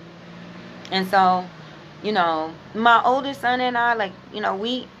 And so, my oldest son and I, like,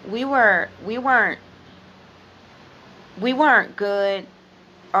 we weren't good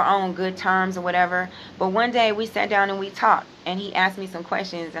or on good terms or whatever. But one day we sat down and we talked, and he asked me some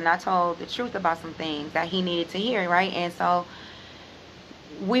questions, and I told the truth about some things that he needed to hear, right? And so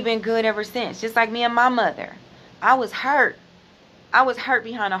we've been good ever since. Just like me and my mother. I was hurt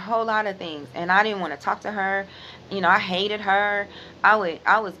behind a whole lot of things, and I didn't want to talk to her. I hated her. I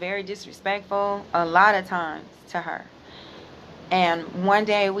was very disrespectful a lot of times to her. And one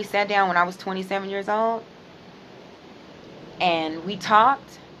day we sat down when I was 27 years old, and we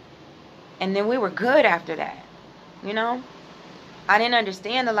talked, and then we were good after that. I didn't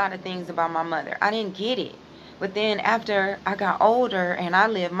understand a lot of things about my mother. I didn't get it. But then after I got older and I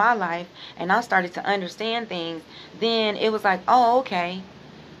lived my life and I started to understand things, then it was like, oh, okay.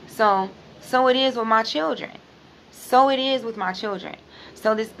 So it is with my children. So my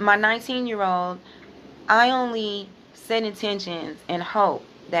 19-year-old, I only set intentions and hope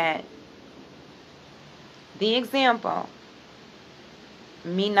that the example,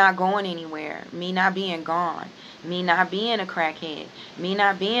 me not going anywhere, me not being gone, me not being a crackhead, me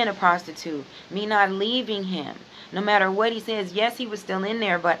not being a prostitute, me not leaving him. No matter what he says, yes, he was still in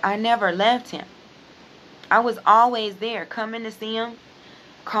there, but I never left him. I was always there, coming to see him,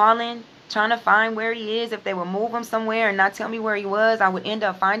 calling, trying to find where he is. If they would move him somewhere and not tell me where he was, I would end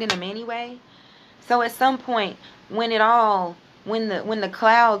up finding him anyway. So at some point, when the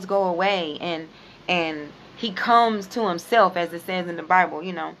clouds go away and he comes to himself, as it says in the Bible,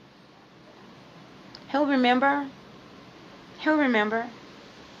 he'll remember.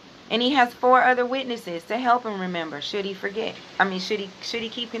 And he has 4 other witnesses to help him remember, should he forget. Should he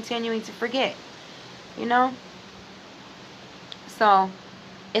keep continuing to forget? So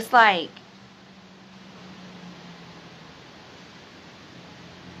it's like,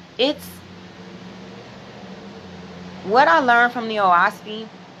 it's what I learned from the OASP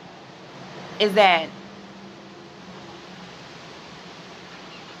is that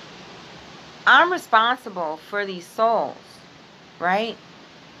I'm responsible for these souls, right?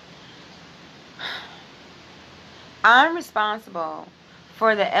 I'm responsible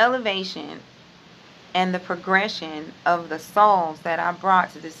for the elevation and the progression of the souls that I brought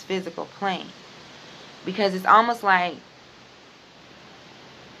to this physical plane. Because it's almost like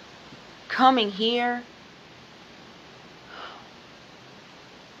coming here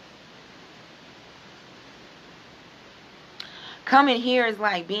is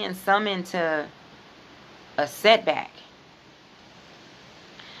like being summoned to a setback.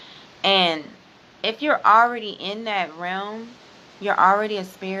 And if you're already in that realm, you're already a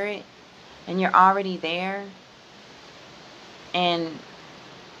spirit, and you're already there, and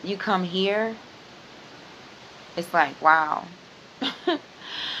you come here, it's like, wow.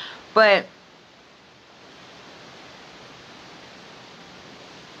 But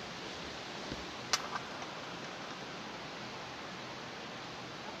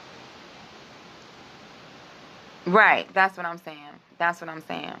right, that's what I'm saying.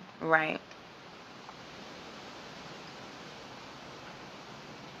 Right.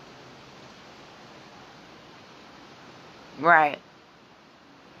 Right.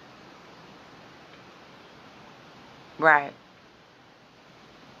 Right.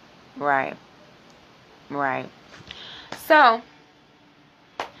 Right. Right. So,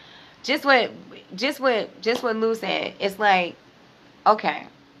 just what Lou said. It's like, okay.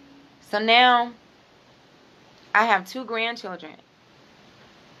 So now I have 2 grandchildren.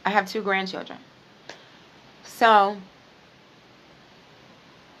 I have 2 grandchildren. So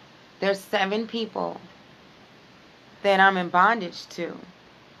there's 7 people that I'm in bondage to,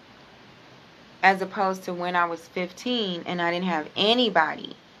 as opposed to when I was 15 and I didn't have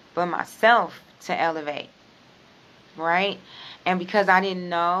anybody but myself to elevate, right? And because I didn't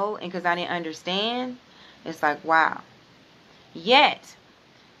know and because I didn't understand, it's like, wow. Yet,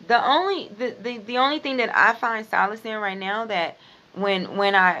 the only thing that I find solace in right now, that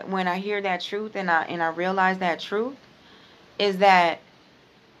when I hear that truth and I realize that truth, is that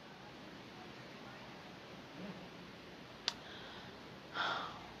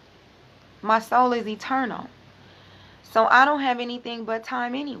my soul is eternal. So I don't have anything but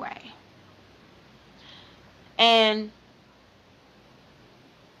time anyway. And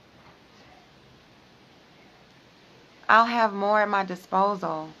I'll have more at my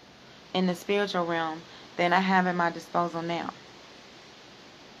disposal in the spiritual realm than I have at my disposal now.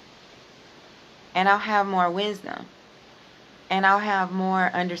 And I'll have more wisdom. And I'll have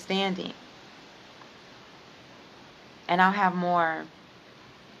more understanding. And I'll have more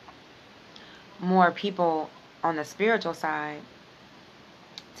people on the spiritual side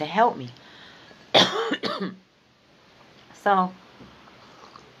to help me. So,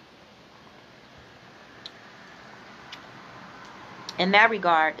 in that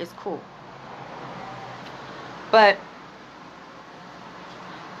regard, it's cool. But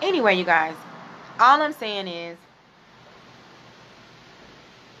anyway, you guys, all I'm saying is,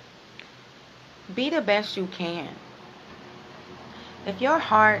 be the best you can. If your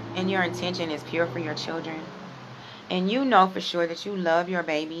heart and your intention is pure for your children, and you know for sure that you love your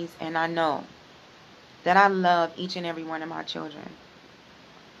babies, and I know that I love each and every one of my children,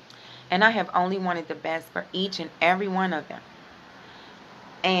 and I have only wanted the best for each and every one of them,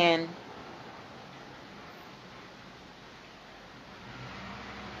 and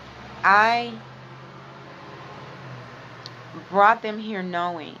I brought them here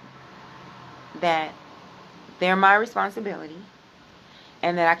knowing that they're my responsibility,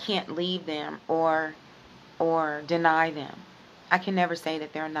 and that I can't leave them or deny them. I can never say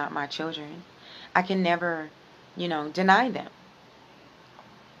that they're not my children. I can never, deny them.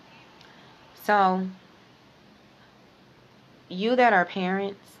 So, you that are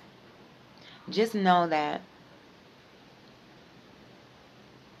parents, just know that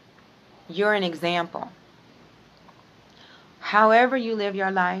you're an example. However you live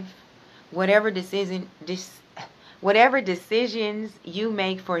your life, whatever decisions you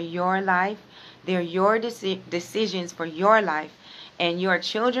make for your life, they're your decisions for your life, and your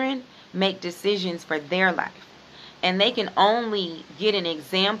children make decisions for their life, and they can only get an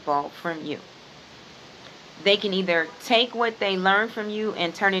example from you. They can either take what they learn from you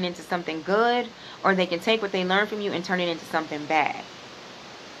and turn it into something good, or they can take what they learn from you and turn it into something bad,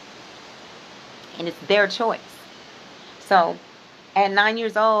 and it's their choice. So at 9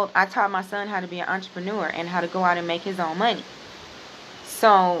 years old, I taught my son how to be an entrepreneur and how to go out and make his own money.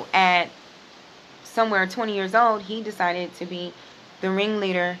 So at somewhere 20 years old, he decided to be the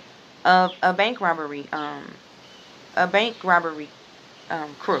ringleader of a bank robbery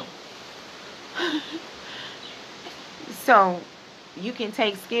crew. So you can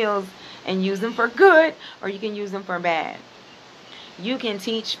take skills and use them for good, or you can use them for bad. You can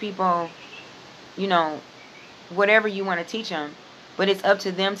teach people, whatever you want to teach them, but it's up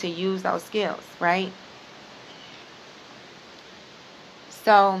to them to use those skills, right?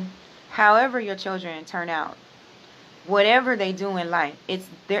 So, however your children turn out, whatever they do in life, it's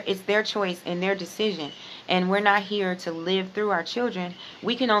their choice and their decision. And we're not here to live through our children.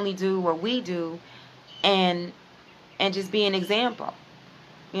 We can only do what we do and just be an example.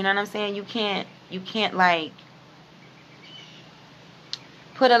 You know what I'm saying? You can't like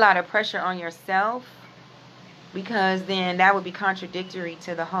put a lot of pressure on yourself, because then that would be contradictory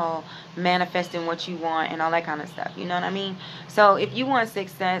to the whole manifesting what you want and all that kind of stuff. You know what I mean? So if you want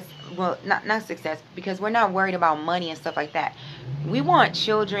success, well, not success, because we're not worried about money and stuff like that. We want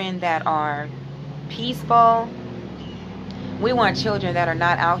children that are peaceful. We want children that are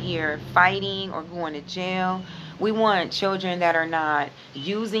not out here fighting or going to jail. We want children that are not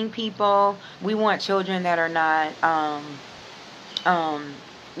using people. We want children that are not,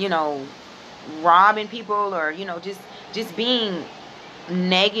 robbing people, or just being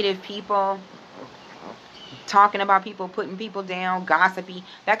negative people, talking about people, putting people down, gossipy,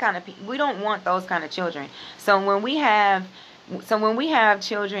 that kind of people. We don't want those kind of children. So when we have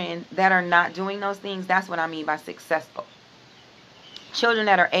children that are not doing those things, that's what I mean by successful. Children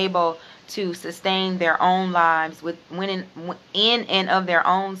that are able to sustain their own lives in and of their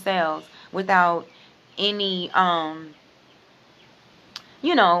own selves without any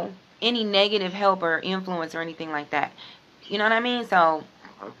you know, any negative help or influence or anything like that. You know what I mean? So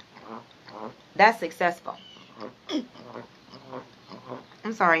that's successful.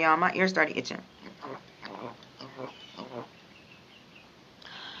 I'm sorry, y'all. My ear started itching.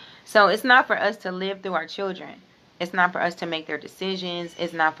 So it's not for us to live through our children. It's not for us to make their decisions.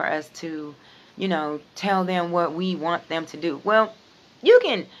 It's not for us to, you know, tell them what we want them to do. Well, you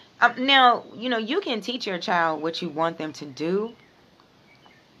can, now, you know, you can teach your child what you want them to do.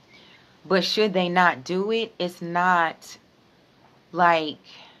 But should they not do it, it's not like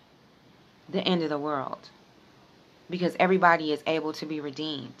the end of the world. Because everybody is able to be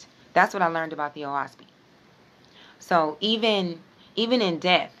redeemed. That's what I learned about the OSB. So even in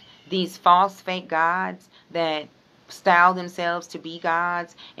death, these false fake gods that style themselves to be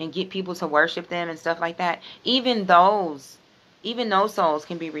gods and get people to worship them and stuff like that, even those souls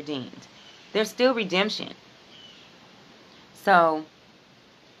can be redeemed. There's still redemption. So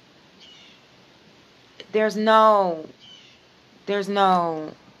there's no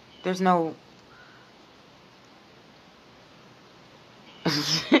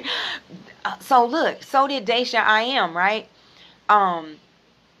so look, so did Daisha I am, right?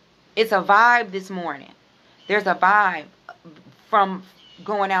 It's a vibe this morning. There's a vibe from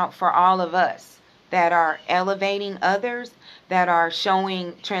going out for all of us that are elevating others, that are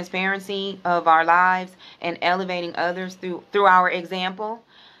showing transparency of our lives and elevating others through our example.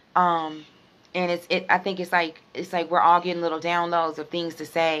 And I think it's like we're all getting little downloads of things to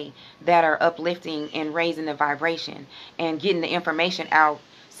say that are uplifting and raising the vibration and getting the information out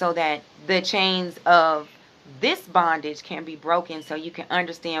so that the chains of this bondage can be broken, so you can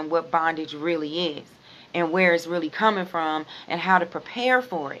understand what bondage really is and where it's really coming from and how to prepare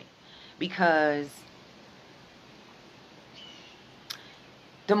for it. Because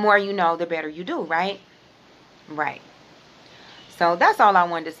the more you know, the better you do, right? Right. So that's all I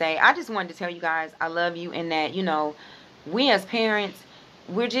wanted to say. I just wanted to tell you guys I love you, and that, you know, we as parents,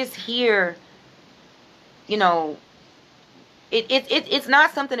 we're just here, you know, it's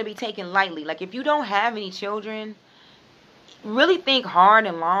not something to be taken lightly. Like, if you don't have any children, really think hard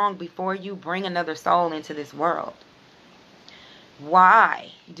and long before you bring another soul into this world.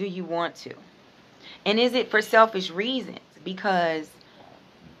 Why do you want to? And is it for selfish reasons? Because,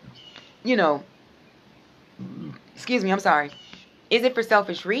 you know, excuse me, I'm sorry. Is it for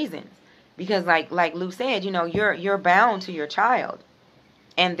selfish reasons? Because like Lou said, you know, you're bound to your child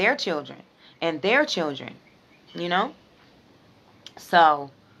and their children and their children, you know? So,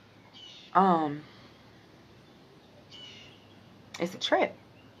 it's a trip.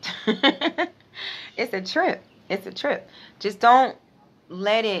 It's a trip. It's a trip. Just don't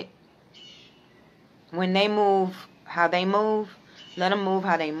let it, when they move how they move, let them move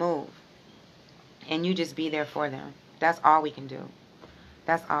how they move. And you just be there for them. That's all we can do.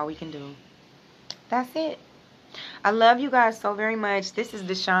 That's all we can do. That's it. I love you guys so very much. This is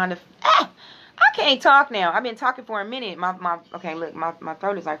DeShawn. I can't talk now. I've been talking for a minute. Okay, look, my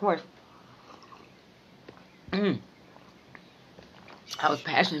throat is like hoarse. I was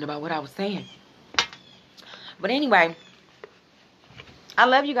passionate about what I was saying. But anyway, I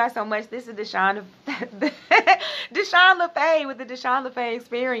love you guys so much. This is DeShawn LaFaye with the DeShawn LaFaye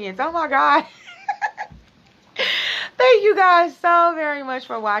Experience. Oh my God. Thank you guys so very much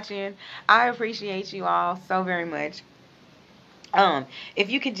for watching. I appreciate you all so very much. If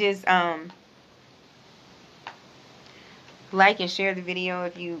you could just like and share the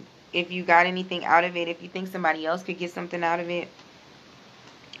video if you got anything out of it, if you think somebody else could get something out of it,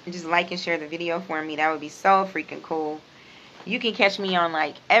 just like and share the video for me. That would be so freaking cool. You can catch me on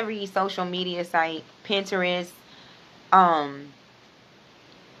like every social media site, Pinterest,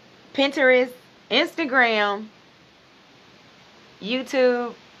 Instagram,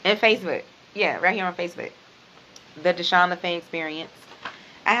 YouTube, and Facebook. Yeah, right here on Facebook. The DeShawn LaFaye Experience.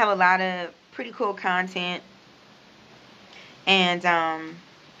 I have a lot of pretty cool content. And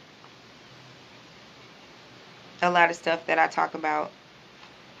a lot of stuff that I talk about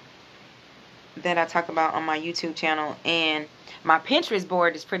on my YouTube channel. And my Pinterest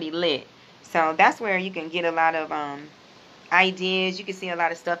board is pretty lit. So that's where you can get a lot of ideas. You can see a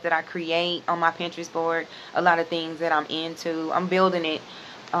lot of stuff that I create on my Pinterest board. A lot of things that I'm into. I'm building it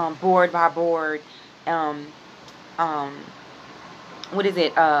board by board. What is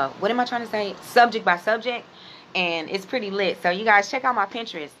it? What am I trying to say? Subject by subject. And it's pretty lit. So you guys check out my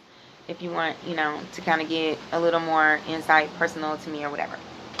Pinterest if you want, you know, to kind of get a little more insight personal to me or whatever.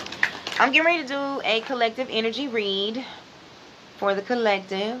 I'm getting ready to do a collective energy read for the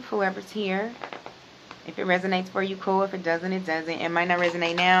collective, whoever's here. If it resonates for you, cool. If it doesn't, it doesn't. It might not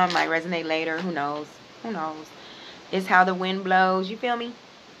resonate now. It might resonate later. Who knows? Who knows? It's how the wind blows. You feel me?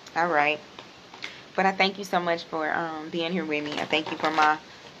 All right. But I thank you so much for being here with me. I thank you for my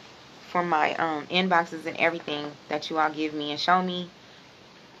inboxes and everything that you all give me and show me.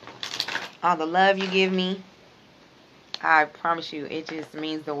 All the love you give me. I promise you, it just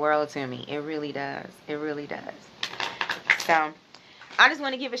means the world to me. It really does. It really does. So, I just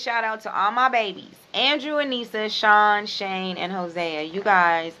want to give a shout out to all my babies. Andrew, Anissa, Sean, Shane, and Hosea. You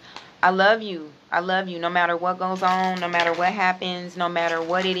guys, I love you. I love you no matter what goes on, no matter what happens, no matter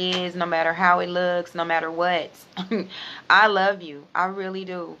what it is, no matter how it looks, no matter what. I love you. I really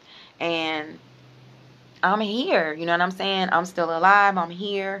do. And I'm here. You know what I'm saying? I'm still alive. I'm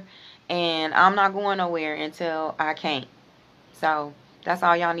here. And I'm not going nowhere until I can't. So, that's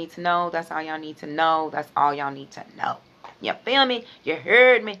all y'all need to know. That's all y'all need to know. That's all y'all need to know. You feel me? You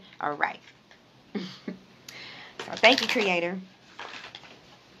heard me? All right. So, thank you, Creator.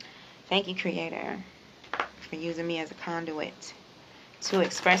 Thank you, Creator, for using me as a conduit to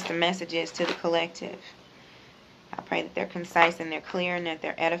express the messages to the collective. I pray that they're concise and they're clear and that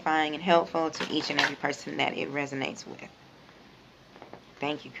they're edifying and helpful to each and every person that it resonates with.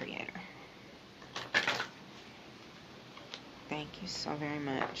 Thank you, Creator. Thank you so very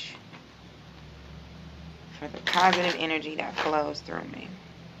much for the positive energy that flows through me.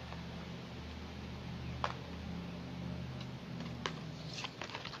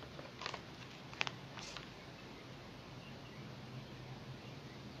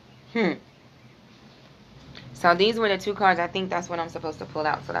 So these were the two cards. I think that's what I'm supposed to pull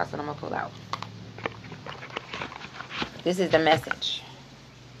out. So that's what I'm going to pull out. This is the message.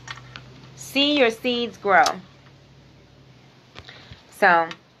 See your seeds grow. So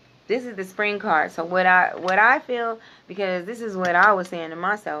this is the spring card. So what I feel, because this is what I was saying to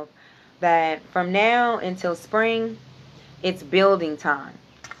myself, that from now until spring, it's building time.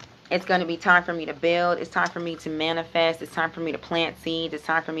 It's going to be time for me to build. It's time for me to manifest. It's time for me to plant seeds. It's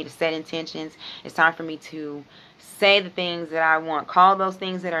time for me to set intentions. It's time for me to say the things that I want. Call those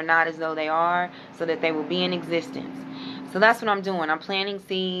things that are not as though they are, so that they will be in existence. So that's what I'm doing. I'm planting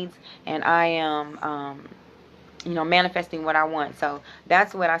seeds, and I am, manifesting what I want. So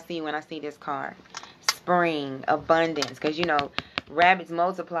that's what I see when I see this card. Spring, abundance. Because, rabbits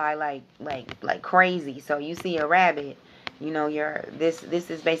multiply like crazy. So you see a rabbit, this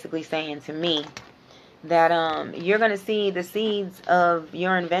is basically saying to me that you're going to see the seeds of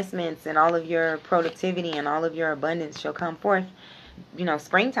your investments and all of your productivity and all of your abundance shall come forth,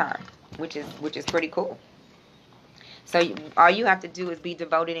 springtime, which is pretty cool. So all you have to do is be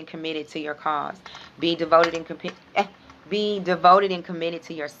devoted and committed to your cause. Be devoted and committed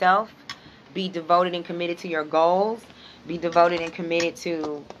to yourself. Be devoted and committed to your goals. Be devoted and committed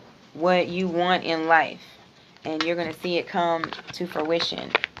to what you want in life. And you're going to see it come to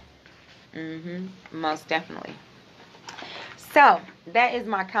fruition. Most definitely. So, that is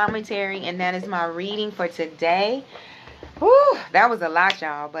my commentary and that is my reading for today. Whew, that was a lot,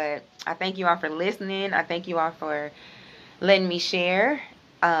 y'all. But I thank you all for listening. I thank you all for letting me share.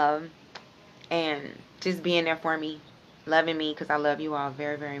 And just being there for me. Loving me, because I love you all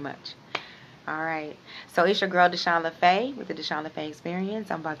very, very much. Alright, so it's your girl DeShawn LaFaye with the DeShawn LaFaye Experience.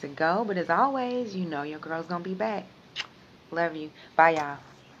 I'm about to go, but as always, your girl's gonna be back. Love you. Bye, y'all.